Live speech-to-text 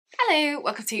Hello,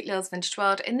 welcome to Lil's Vintage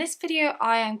World. In this video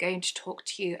I am going to talk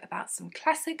to you about some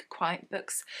classic crime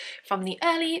books from the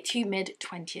early to mid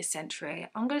 20th century.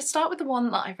 I'm going to start with the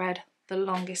one that I read the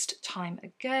longest time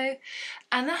ago,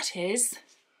 and that is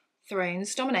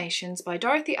Dominations by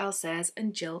Dorothy Sayers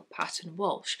and Jill Paton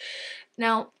Walsh.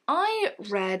 Now, I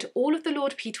read all of the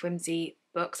Lord Peter Wimsey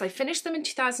books. I finished them in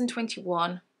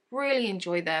 2021. Really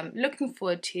enjoy them. Looking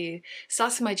forward to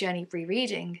starting my journey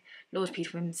rereading Lord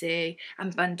Peter Wimsey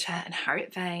and Bunter and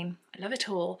Harriet Vane. I love it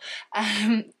all.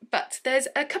 But there's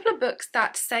a couple of books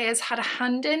that Sayers had a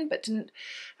hand in but didn't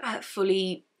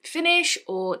fully finish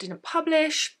or didn't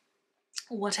publish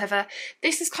or whatever.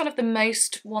 This is kind of the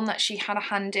most one that she had a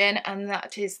hand in, and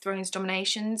that is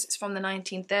Dominations. It's from the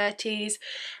 1930s.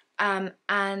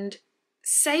 And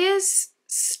Sayers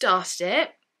started it.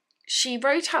 She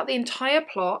wrote out the entire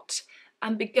plot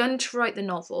and begun to write the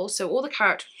novel. So all the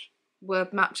characters were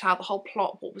mapped out, the whole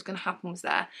plot, what was going to happen was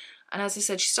there. And as I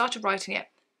said, she started writing it,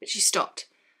 but she stopped.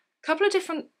 A couple of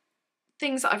different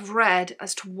things that I've read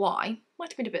as to why. Might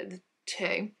have been a bit of the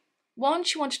two. One,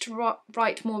 she wanted to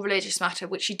write more religious matter,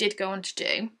 which she did go on to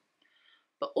do.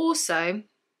 But also,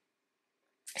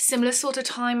 a similar sort of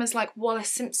time as like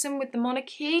Wallace Simpson with the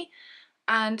monarchy,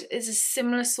 and is a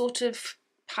similar sort of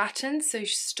pattern, so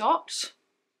she stopped.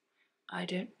 I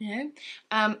don't know.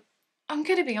 I'm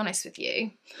going to be honest with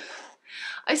you.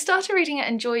 I started reading it,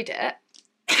 enjoyed it,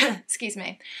 excuse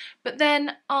me, but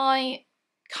then I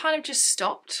kind of just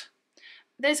stopped.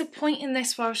 There's a point in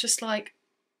this where I was just like,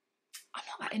 I'm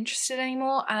not that interested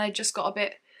anymore, and I just got a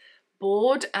bit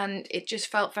bored and it just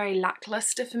felt very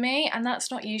lackluster for me, and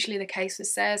that's not usually the case with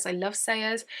Sayers. I love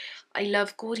Sayers. I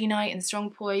love Gaudy Night and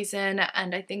Strong Poison,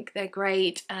 and I think they're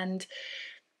great, and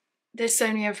there's so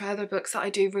many other books that I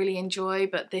do really enjoy,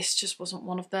 but this just wasn't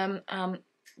one of them.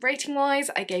 Rating wise,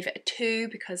 I gave it a 2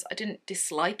 because I didn't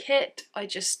dislike it, I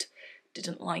just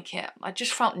didn't like it. I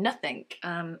just felt nothing.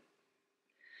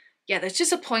 Yeah, there's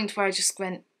just a point where I just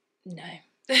went, no.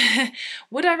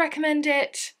 Would I recommend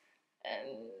it?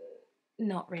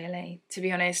 Not really, to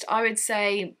be honest. I would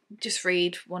say just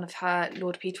read one of her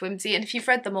Lord Peter Wimsey, and if you've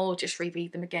read them all, just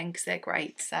reread them again because they're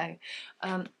great. So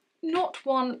not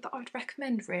one that I would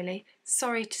recommend, really,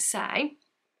 sorry to say.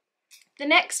 The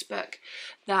next book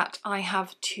that I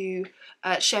have to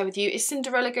share with you is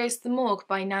Cinderella Goes to the Morgue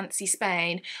by Nancy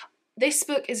Spain. This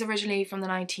book is originally from the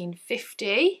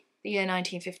year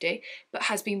 1950, but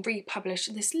has been republished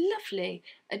in this lovely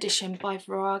edition by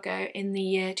Virago in the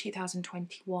year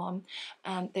 2021.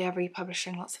 They are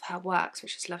republishing lots of her works,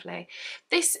 which is lovely.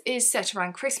 This is set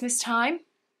around Christmas time,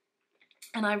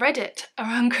 and I read it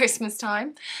around Christmas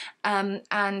time,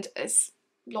 and as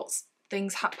lots of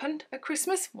things happened at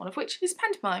Christmas, one of which is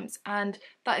pantomimes, and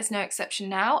that is no exception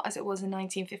now, as it was in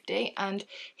 1950. And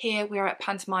here we are at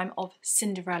pantomime of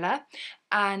Cinderella,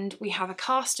 and we have a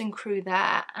cast and crew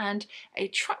there, and a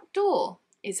trap door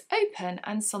is open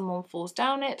and someone falls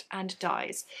down it and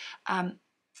dies.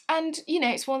 And, you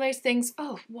know, it's one of those things,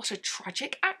 oh, what a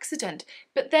tragic accident.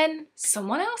 But then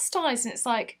someone else dies, and it's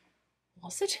like,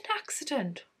 was it an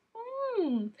accident?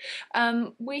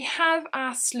 We have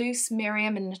our sleuths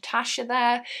Miriam and Natasha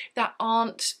there that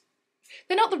aren't,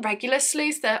 they're not the regular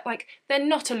sleuths, they're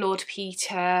not a Lord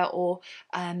Peter or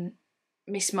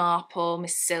Miss Marple,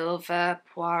 Miss Silver,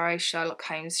 Poirot, Sherlock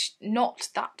Holmes. They're not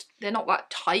that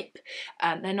type.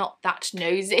 They're not that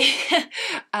nosy,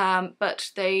 but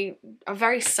they are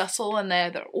very subtle, and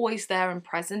they're always there and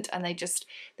present, and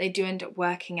they do end up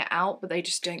working it out, but they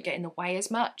just don't get in the way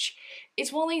as much.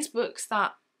 It's one of these books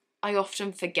that I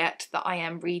often forget that I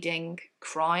am reading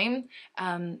crime,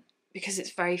 because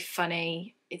it's very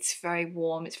funny, it's very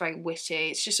warm, it's very witty,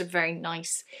 it's just a very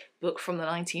nice book from the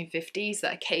 1950s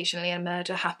that occasionally a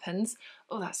murder happens.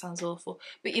 Oh, that sounds awful.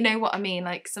 But you know what I mean,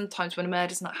 like sometimes when a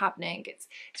murder's not happening,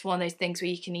 it's one of those things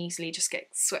where you can easily just get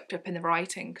swept up in the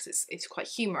writing because it's quite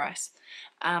humorous.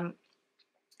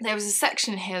 There was a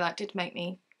section here that did make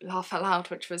me laugh out loud,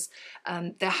 which was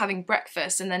they're having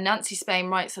breakfast, and then Nancy Spain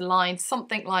writes a line,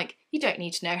 something like, you don't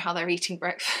need to know how they're eating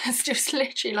breakfast. Just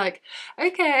literally like,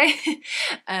 okay.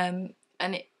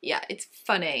 And it's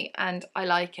funny and I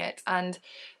like it. And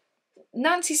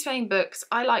Nancy Spain books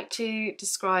I like to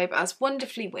describe as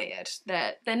wonderfully weird.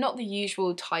 They're not the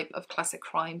usual type of classic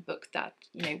crime book that,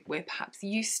 you know, we're perhaps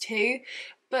used to,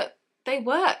 but they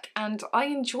work and I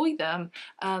enjoy them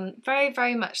very,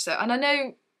 very much so. And I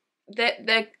know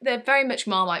they're very much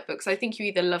Marmite books. I think you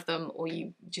either love them or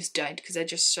you just don't, because they're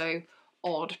just so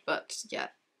odd. But yeah,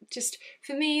 just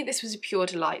for me this was a pure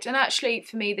delight, and actually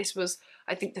for me this was,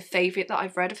 I think, the favourite that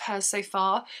I've read of hers so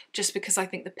far, just because I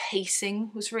think the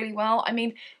pacing was really well. I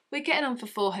mean, we're getting on for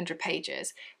 400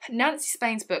 pages. Nancy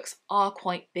Spain's books are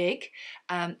quite big,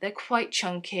 they're quite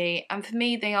chunky, and for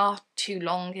me they are too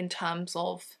long in terms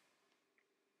of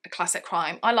a classic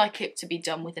crime. I like it to be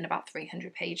done within about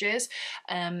 300 pages.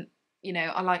 You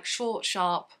know, I like short,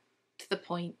 sharp, to the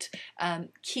point,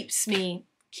 keeps me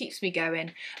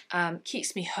going,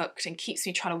 keeps me hooked, and keeps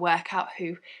me trying to work out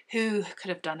who could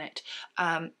have done it.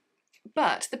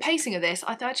 But the pacing of this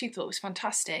I actually thought was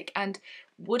fantastic, and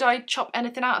would I chop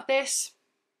anything out of this?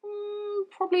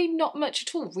 Probably not much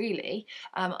at all, really.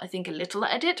 I think a little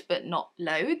edit, but not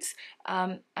loads.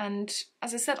 And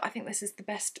as I said, I think this is the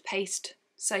best paced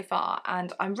so far,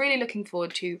 and I'm really looking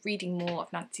forward to reading more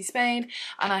of Nancy Spain,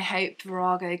 and I hope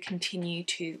Virago continue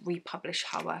to republish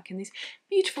her work in these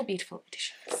beautiful, beautiful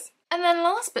editions. And then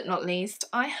last but not least,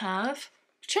 I have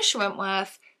Patricia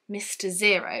Wentworth, Mr.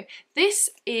 Zero. This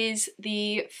is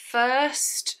the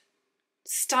first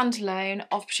standalone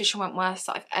of Patricia Wentworth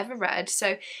that I've ever read.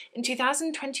 So in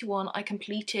 2021 I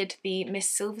completed the Miss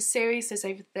Silver series. There's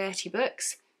over 30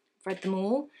 books, read them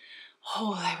all.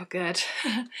 Oh, they were good.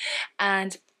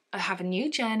 And I have a new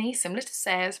journey similar to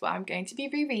Sayers where I'm going to be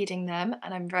rereading them,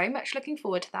 and I'm very much looking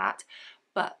forward to that.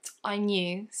 But I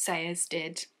knew Sayers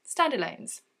did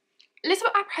standalones. A little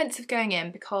bit apprehensive going in,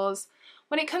 because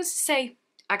when it comes to, say,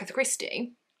 Agatha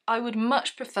Christie, I would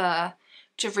much prefer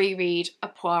to reread a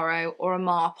Poirot or a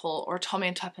Marple or a Tommy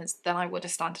and Tuppence than I would a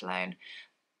standalone.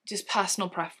 Just personal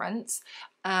preference.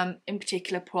 In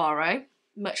particular Poirot,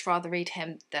 much rather read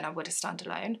him than I would a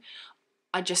standalone.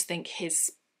 I just think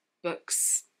his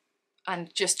books,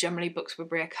 and just generally books with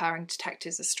reoccurring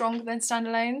detectives, are stronger than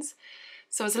standalones.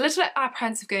 So I was a little bit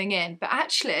apprehensive going in, but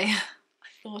actually I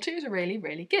thought it was really,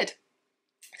 really good.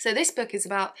 So this book is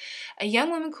about a young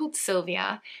woman called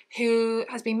Sylvia who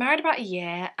has been married about a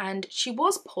year, and she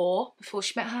was poor before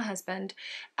she met her husband,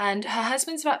 and her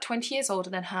husband's about 20 years older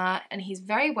than her, and he's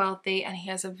very wealthy, and he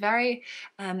has a very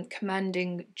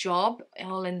commanding job,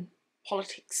 all in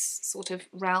politics sort of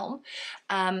realm,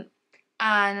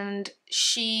 and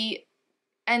she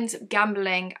ends up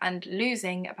gambling and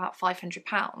losing about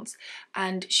 £500,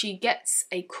 and she gets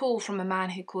a call from a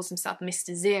man who calls himself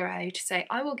Mr. Zero to say,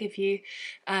 I will give you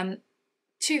 £250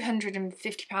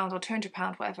 or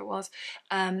 £200, whatever it was,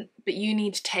 but you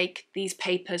need to take these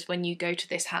papers when you go to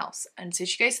this house. And so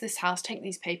she goes to this house, takes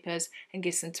these papers and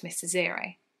gives them to Mr.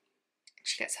 Zero.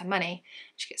 She gets her money,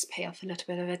 she gets to pay off a little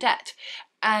bit of her debt,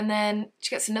 and then she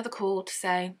gets another call to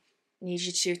say, need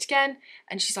you to do it again,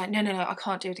 and she's like, no, I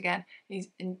can't do it again.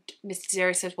 And Mr.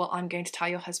 Zero says, well, I'm going to tell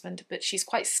your husband, but she's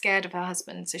quite scared of her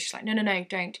husband, so she's like, no,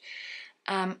 don't.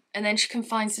 And then she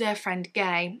confides to her friend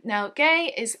Gay. Now,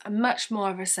 Gay is a much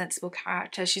more of a sensible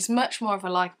character. She's much more of a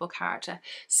likeable character.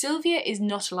 Sylvia is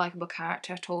not a likeable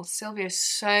character at all. Sylvia is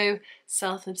so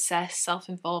self-obsessed,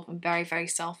 self-involved, and very, very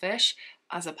selfish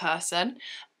as a person.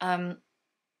 I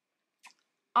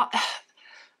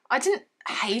didn't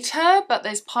hate her, but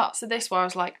there's parts of this where I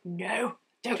was like, no,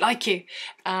 don't like you.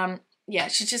 Yeah,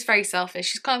 she's just very selfish.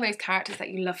 She's kind of those characters that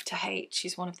you love to hate.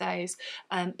 She's one of those.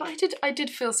 But I did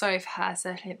feel sorry for her,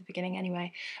 certainly at the beginning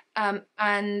anyway.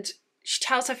 And she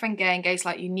tells her friend Gay, and Gay's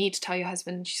like, you need to tell your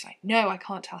husband. And she's like, no, I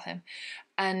can't tell him.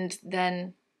 And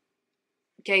then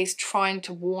Gay's trying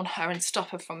to warn her and stop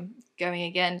her from going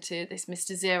again to this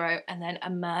Mr. Zero, and then a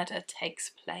murder takes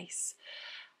place.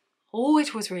 Oh,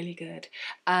 it was really good.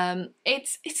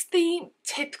 It's the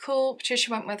typical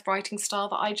Patricia Wentworth writing style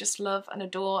that I just love and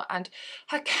adore, and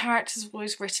her characters are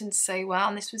always written so well,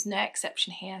 and this was no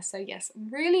exception here. So yes,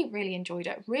 really, really enjoyed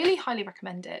it. Really highly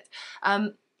recommend it.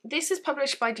 This is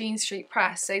published by Dean Street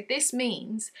Press, so this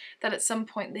means that at some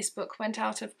point this book went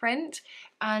out of print,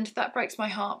 and that breaks my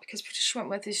heart because Patricia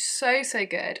Wentworth is so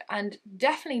good, and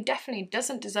definitely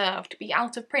doesn't deserve to be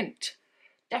out of print.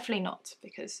 Definitely not,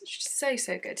 because she's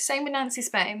so good. Same with Nancy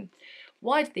Spain.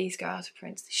 Why did these go out of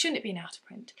print? They shouldn't have been out of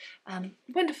print.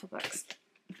 Wonderful books.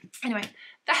 Anyway,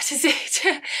 that is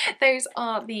it. Those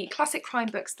are the classic crime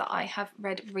books that I have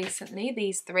read recently,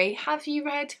 these three. Have you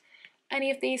read any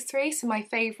of these three? So my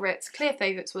favourites, clear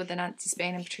favourites, were the Nancy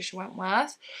Spain and Patricia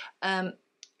Wentworth.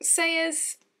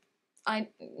 Sayers,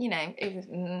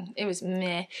 it was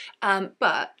meh,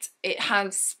 but it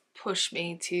has pushed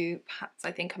me to, perhaps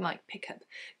I think I might pick up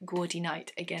Gaudy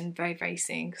Night again very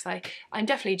soon, because I'm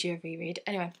definitely due a reread.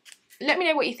 Anyway, let me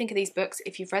know what you think of these books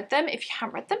if you've read them. If you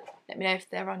haven't read them, let me know if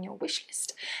they're on your wish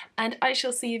list, and I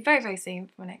shall see you very soon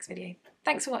for my next video.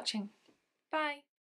 Thanks for watching. Bye.